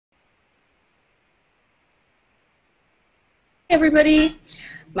everybody.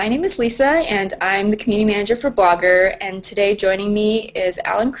 My name is Lisa, and I'm the community manager for Blogger. And today joining me is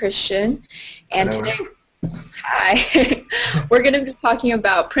Alan Christian. And Hello. today, hi, we're going to be talking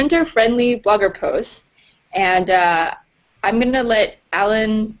about printer-friendly Blogger posts. And I'm going to let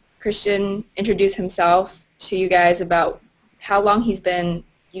Alan Christian introduce himself to you guys about how long he's been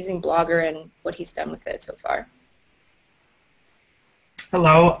using Blogger and what he's done with it so far.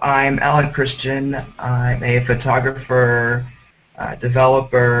 Hello, I'm Alan Christian. I'm a photographer,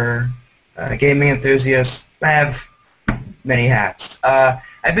 developer, gaming enthusiast. I have many hats.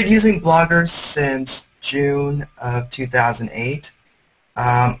 I've been using Blogger since June of 2008.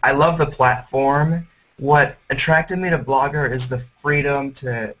 I love the platform. What attracted me to Blogger is the freedom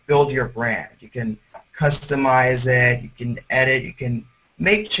to build your brand. You can customize it, you can edit, you can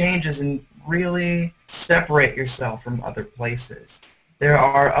make changes and really separate yourself from other places. There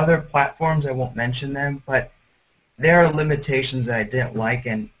are other platforms, I won't mention them, but there are limitations that I didn't like,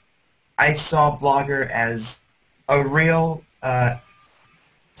 and I saw Blogger as a real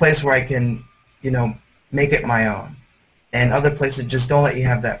place where I can, make it my own. And other places just don't let you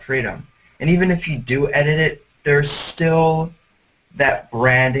have that freedom. And even if you do edit it, there's still that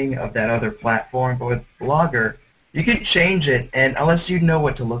branding of that other platform. But with Blogger, you can change it, and unless you know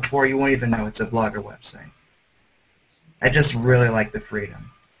what to look for, you won't even know it's a Blogger website. I just really like the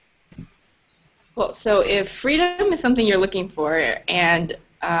freedom. Cool. So if freedom is something you're looking for, and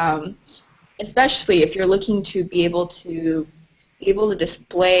especially if you're looking to be able to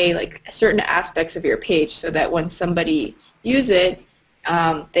display like certain aspects of your page, so that when somebody uses it,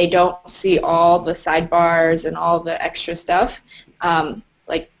 they don't see all the sidebars and all the extra stuff.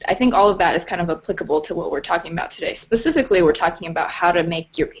 I think all of that is kind of applicable to what we're talking about today. Specifically, we're talking about how to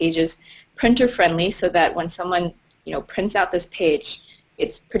make your pages printer-friendly, so that when someone prints out this page,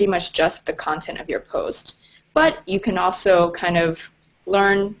 it's pretty much just the content of your post. But you can also kind of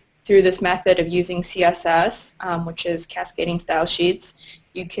learn through this method of using CSS, which is Cascading Style Sheets.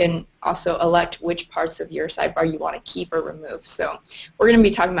 You can also elect which parts of your sidebar you want to keep or remove. So we're going to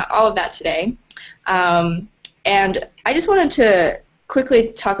be talking about all of that today. And I just wanted to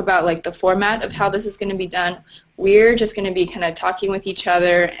quickly talk about the format of how this is going to be done. We're just going to be kind of talking with each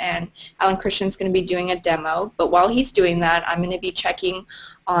other, and Alan Christian's going to be doing a demo. But while he's doing that, I'm going to be checking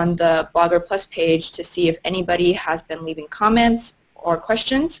on the Blogger Plus page to see if anybody has been leaving comments or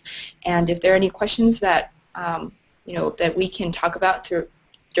questions. And if there are any questions that that we can talk about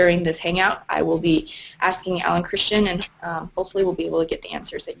during this Hangout, I will be asking Alan Christian, and hopefully we'll be able to get the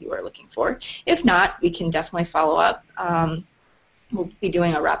answers that you are looking for. If not, we can definitely follow up. We'll be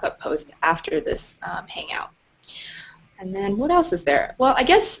doing a wrap-up post after this Hangout. And then what else is there? Well, I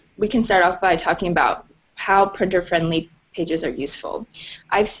guess we can start off by talking about how printer-friendly pages are useful.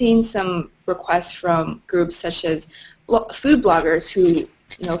 I've seen some requests from groups such as food bloggers who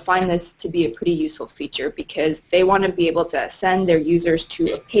find this to be a pretty useful feature, because they want to be able to send their users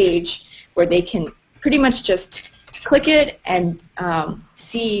to a page where they can pretty much just click it and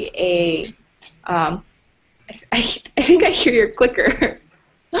see a I think I hear your clicker.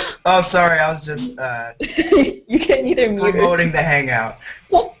 Oh, sorry, I was just you can either mute promoting the Hangout.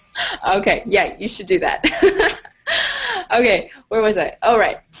 Okay, yeah, you should do that. Okay, where was I? Oh,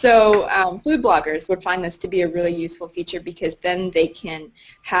 right. So food bloggers would find this to be a really useful feature, because then they can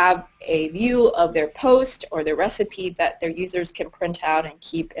have a view of their post or their recipe that their users can print out and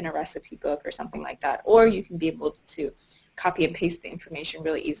keep in a recipe book or something like that. Or you can be able to copy and paste the information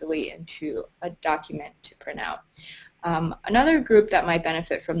really easily into a document to print out. Another group that might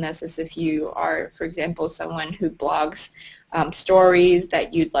benefit from this is if you are, for example, someone who blogs stories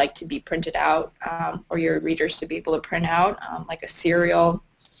that you'd like to be printed out, or your readers to be able to print out, like a serial.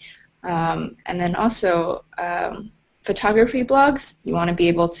 And then also photography blogs, you want to be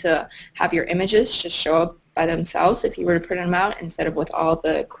able to have your images just show up by themselves if you were to print them out, instead of with all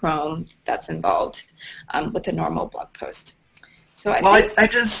the Chrome that's involved with a normal blog post. So I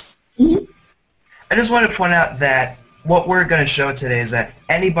just want to point out that what we're going to show today is that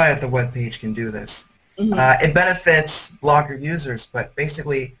anybody at the web page can do this. It benefits Blogger users, but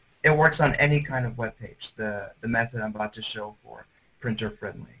basically it works on any kind of web page, the method I'm about to show for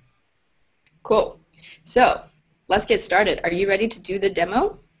printer-friendly. Cool. So let's get started. Are you ready to do the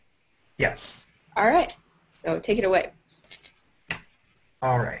demo? Yes. All right. So take it away.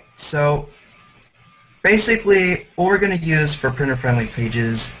 All right. So basically, what we're going to use for printer-friendly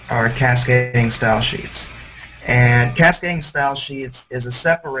pages are cascading style sheets. And cascading style sheets is a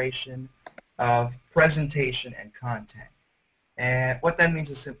separation of presentation and content. And what that means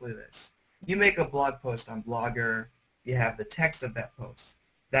is simply this. You make a blog post on Blogger, you have the text of that post.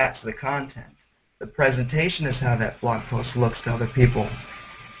 That's the content. The presentation is how that blog post looks to other people.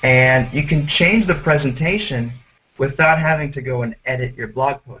 And you can change the presentation without having to go and edit your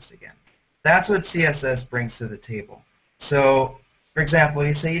blog post again. That's what CSS brings to the table. So, for example,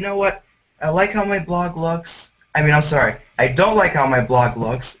 you say, you know what, I like how my blog looks. I don't like how my blog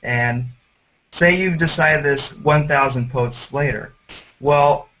looks, and say you've decided this 1,000 posts later.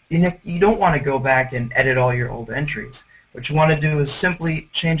 Well, you don't want to go back and edit all your old entries. What you want to do is simply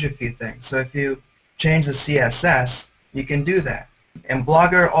change a few things. So if you change the CSS, you can do that. And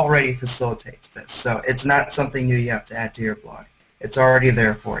Blogger already facilitates this. So it's not something new you have to add to your blog. It's already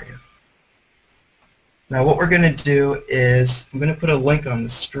there for you. Now what we're going to do is I'm going to put a link on the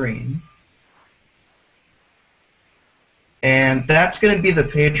screen. And that's going to be the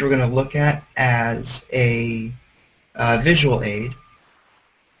page we're going to look at as a visual aid.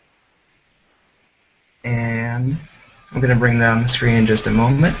 And I'm going to bring that on the screen in just a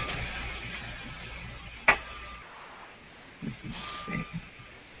moment. Let's see.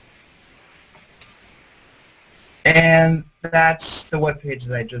 And that's the web page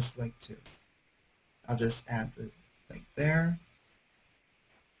that I just linked to. I'll just add the link there.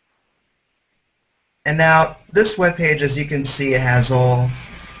 And now this web page, as you can see, it has all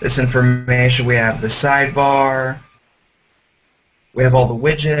this information. We have the sidebar. We have all the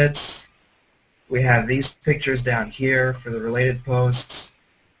widgets. We have these pictures down here for the related posts.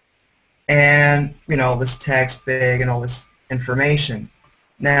 And, you know, this text big and all this information.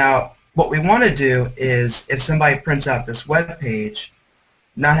 Now, what we want to do is, if somebody prints out this web page,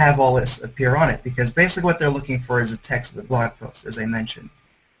 not have all this appear on it, because basically what they're looking for is the text of the blog post, as I mentioned.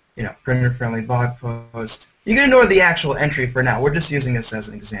 You know, printer-friendly blog post. You can ignore the actual entry for now. We're just using this as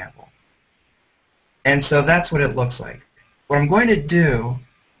an example. And so that's what it looks like. What I'm going to do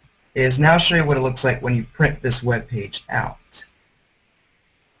is now show you what it looks like when you print this web page out.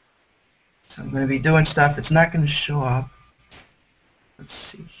 So I'm going to be doing stuff. It's not going to show up. Let's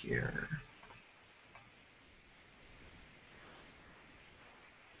see here.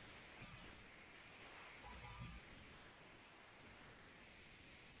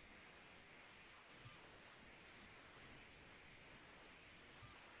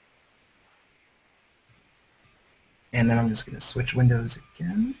 And then I'm just going to switch windows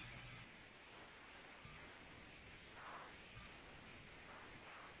again.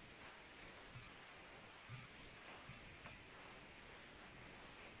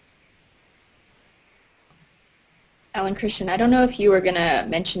 Alan, Christian, I don't know if you were going to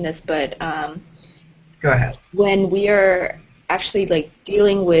mention this, but go ahead. When we are actually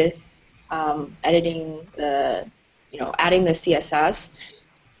dealing with editing adding the CSS,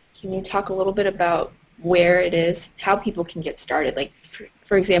 can you talk a little bit about where it is, how people can get started? Like,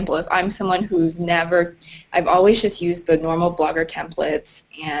 for example, if I'm someone who's I've always just used the normal Blogger templates,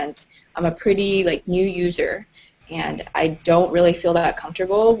 and I'm a pretty new user, and I don't really feel that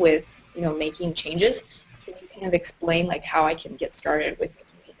comfortable with making changes. Can you kind of explain how I can get started with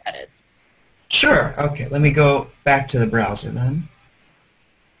making these edits? Sure. Okay. Let me go back to the browser then.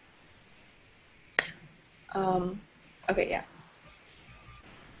 Okay. Yeah.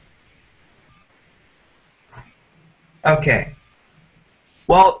 Okay.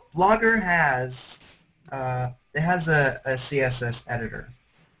 Well, Blogger has a CSS editor,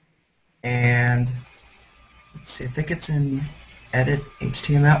 and let's see. I think it's in Edit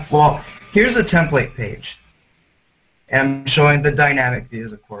HTML. Well, here's a template page, and I'm showing the dynamic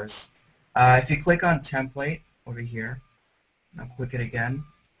views, of course. If you click on Template over here, I'll click it again,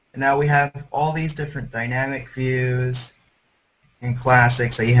 and now we have all these different dynamic views and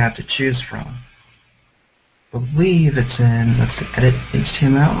classics that you have to choose from. I believe it's in, let's see, Edit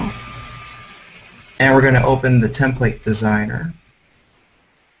HTML. And we're going to open the Template Designer.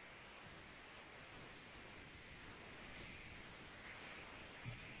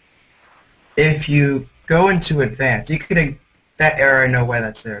 If you go into Advanced, you could, that error, I know why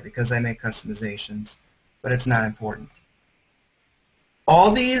that's there, because I make customizations, but it's not important.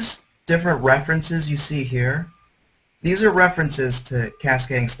 All these different references you see here, these are references to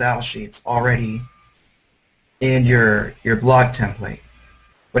Cascading style sheets already in your blog template.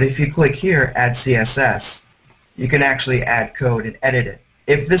 But if you click here, Add CSS, you can actually add code and edit it.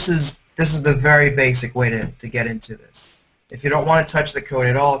 If this is the very basic way to get into this. If you don't want to touch the code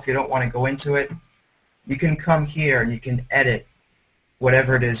at all, if you don't want to go into it, you can come here and you can edit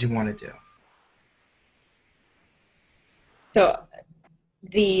whatever it is you want to do. So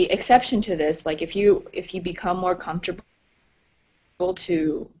the exception to this, if you become more comfortable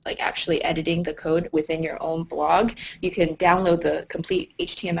to actually editing the code within your own blog, you can download the complete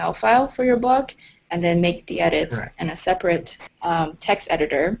HTML file for your blog and then make the edits in a separate text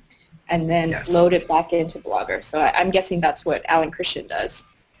editor, and then Yes. load it back into Blogger. So I'm guessing that's what Alan Christian does.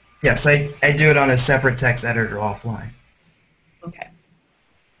 Yes, I do it on a separate text editor offline. Okay.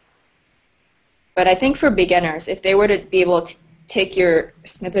 But I think for beginners, if they were to be able to take your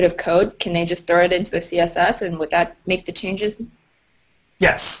snippet of code, can they just throw it into the CSS, and would that make the changes?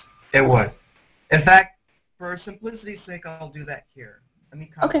 Yes, it would. In fact, for simplicity's sake, I'll do that here. Let me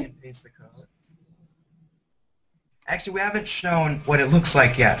copy Okay. and paste the code. Actually, we haven't shown what it looks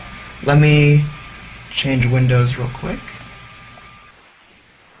like yet. Let me change windows real quick.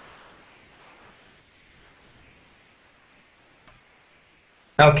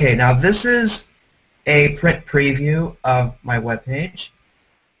 Okay, now this is a print preview of my web page.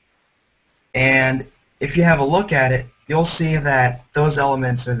 And if you have a look at it, you'll see that those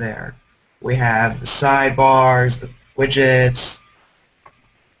elements are there. We have the sidebars, the widgets,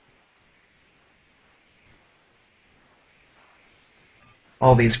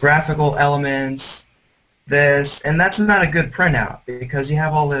 all these graphical elements, this, and that's not a good printout because you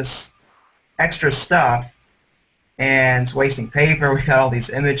have all this extra stuff and it's wasting paper. We got all these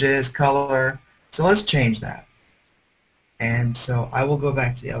images, color. So let's change that. And so I will go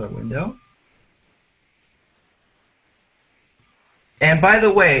back to the other window. And by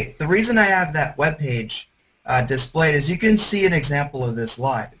the way, the reason I have that web page displayed is you can see an example of this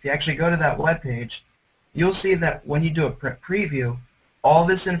live. If you actually go to that web page, you'll see that when you do a print preview, all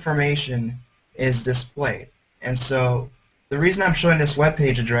this information is displayed. And so the reason I'm showing this web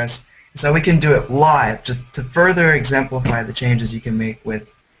page address is that we can do it live to further exemplify the changes you can make with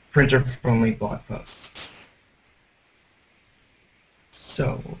printer-friendly blog posts.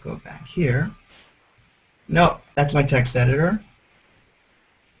 So we'll go back here. No, that's my text editor.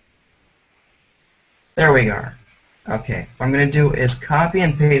 There we are. Okay, what I'm going to do is copy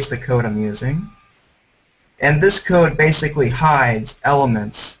and paste the code I'm using. And this code basically hides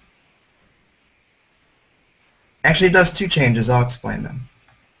elements. Actually, it does two changes. I'll explain them.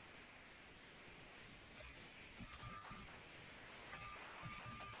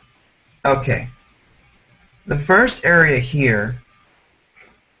 Okay. The first area here,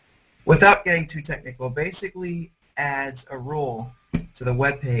 without getting too technical, basically adds a rule to the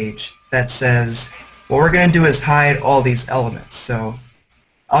web page that says what we're going to do is hide all these elements. So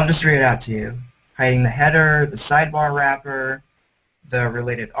I'll just read it out to you. Hiding the header, the sidebar wrapper, the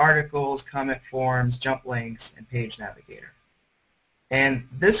related articles, comment forms, jump links, and page navigator. And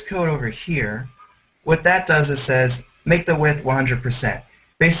this code over here, what that does is says make the width 100%,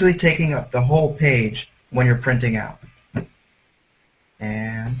 basically taking up the whole page when you're printing out.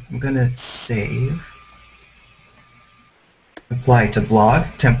 And I'm going to save. Apply to blog,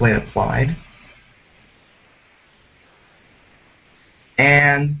 template applied.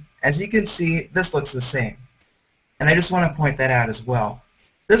 And as you can see, this looks the same. And I just want to point that out as well.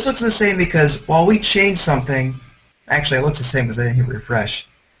 This looks the same because while we change something, actually it looks the same because I didn't hit refresh.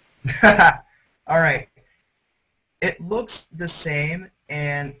 Alright. It looks the same,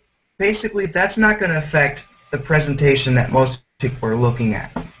 and basically that's not going to affect the presentation that most people are looking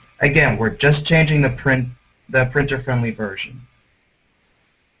at. Again, we're just changing the printer-friendly version.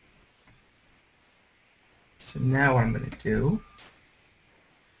 So now what I'm going to do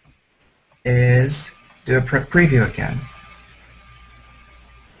is do a print preview again.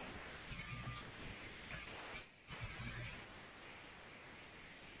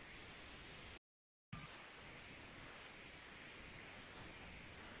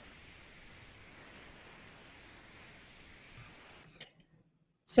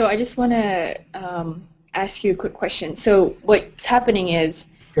 So I just want to ask you a quick question. So what's happening is,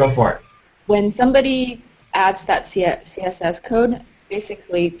 Go for it. when somebody adds that CSS code,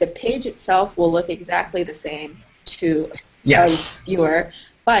 basically the page itself will look exactly the same to Yes. a viewer,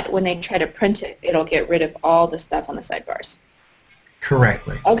 but when they try to print it, it'll get rid of all the stuff on the sidebars.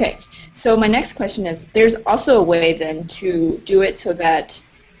 Correctly. Okay, so my next question is, there's also a way then to do it so that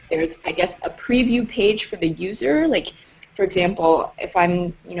there's, I guess, a preview page for the user. Like, for example, if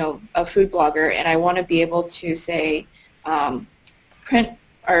I'm, a food blogger and I want to be able to say, print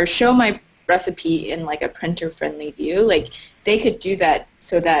or show my recipe in like a printer-friendly view, like they could do that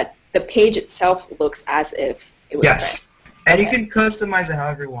so that the page itself looks as if it was Yes. print. And Okay. you can customize it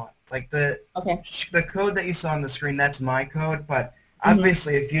however you want. Like the Okay. code that you saw on the screen, that's my code, but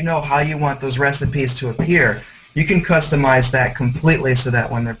obviously if you know how you want those recipes to appear, you can customize that completely so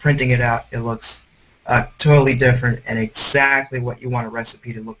that when they're printing it out, it looks totally different and exactly what you want a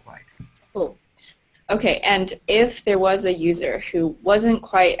recipe to look like. Cool. Okay, and if there was a user who wasn't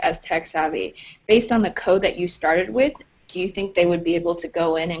quite as tech savvy, based on the code that you started with, do you think they would be able to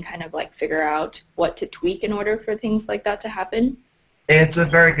go in and kind of like figure out what to tweak in order for things like that to happen? It's a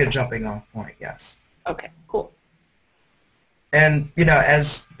very good jumping off point, yes. Okay, cool. And, you know,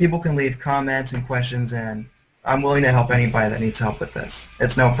 as people can leave comments and questions, and I'm willing to help anybody that needs help with this.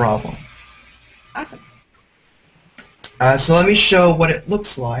 It's no problem. Awesome. So let me show what it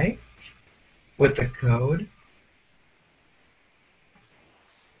looks like with the code.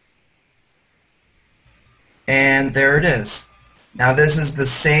 And there it is. Now this is the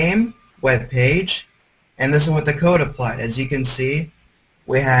same web page, and this is with the code applied. As you can see,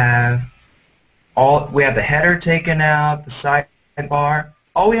 we have the header taken out, the sidebar.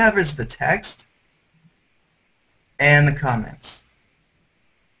 All we have is the text and the comments.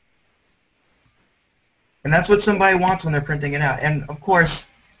 And that's what somebody wants when they're printing it out. And of course,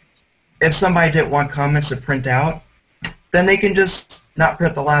 if somebody didn't want comments to print out, then they can just not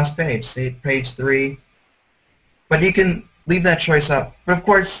print the last page, say page 3. But you can leave that choice up. But of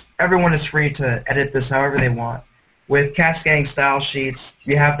course, everyone is free to edit this however they want. With cascading style sheets,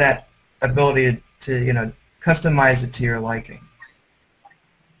 you have that ability to, you know, customize it to your liking.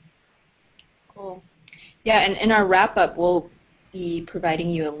 Cool. Yeah, and in our wrap-up, we'll be providing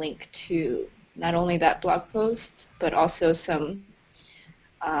you a link to not only that blog post, but also some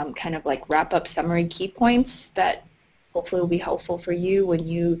kind of like wrap-up summary key points that hopefully will be helpful for you when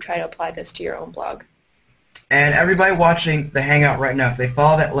you try to apply this to your own blog. And everybody watching the Hangout right now, if they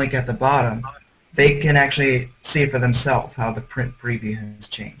follow that link at the bottom, they can actually see for themselves how the print preview has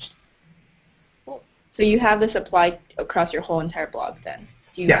changed. Cool. So you have this applied across your whole entire blog then?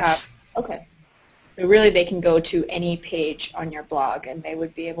 Do you Yes. Okay. So really they can go to any page on your blog and they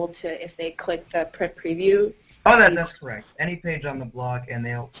would be able to, if they click the print preview. Oh, that's correct. Any page on the blog and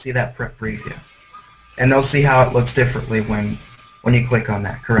they'll see that print preview. And they'll see how it looks differently when you click on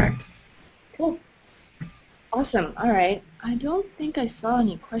that, correct. Cool. Awesome. All right. I don't think I saw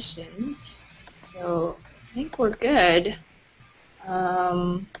any questions, so I think we're good.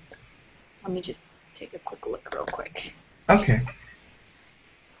 Let me just take a quick look real quick. Okay.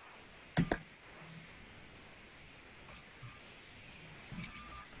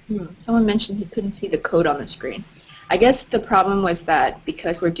 Someone mentioned he couldn't see the code on the screen. I guess the problem was that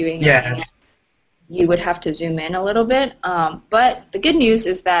because we're doing Yeah. you would have to zoom in a little bit. But the good news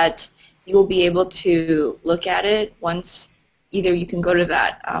is that you will be able to look at it once either you can go to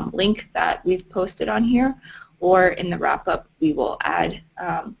that link that we've posted on here, or in the wrap-up we will add,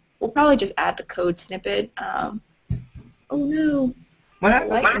 we'll probably just add the code snippet. Oh no. What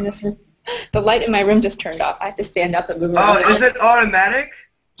happened? The light in my room just turned off. I have to stand up and move around. Oh, is it automatic?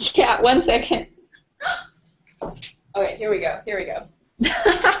 Yeah, 1 second. Okay, here we go.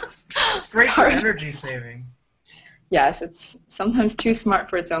 It's great for energy saving. Yes, it's sometimes too smart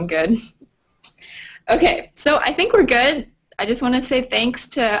for its own good. Okay, so I think we're good. I just want to say thanks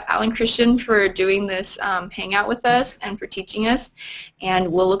to Alan Christian for doing this Hangout with us and for teaching us.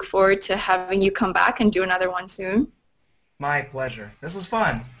 And we'll look forward to having you come back and do another one soon. My pleasure. This was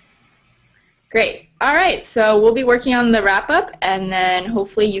fun. Great. All right, so we'll be working on the wrap-up, and then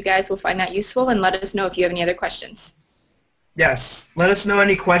hopefully you guys will find that useful and let us know if you have any other questions. Yes, let us know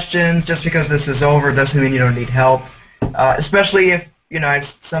any questions. Just because this is over doesn't mean you don't need help. Especially if, you know,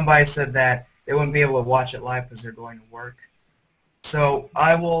 somebody said that they wouldn't be able to watch it live because they're going to work. So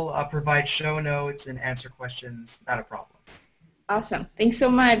I will provide show notes and answer questions. Not a problem. Awesome. Thanks so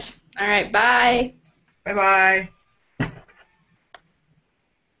much. All right, bye. Bye-bye.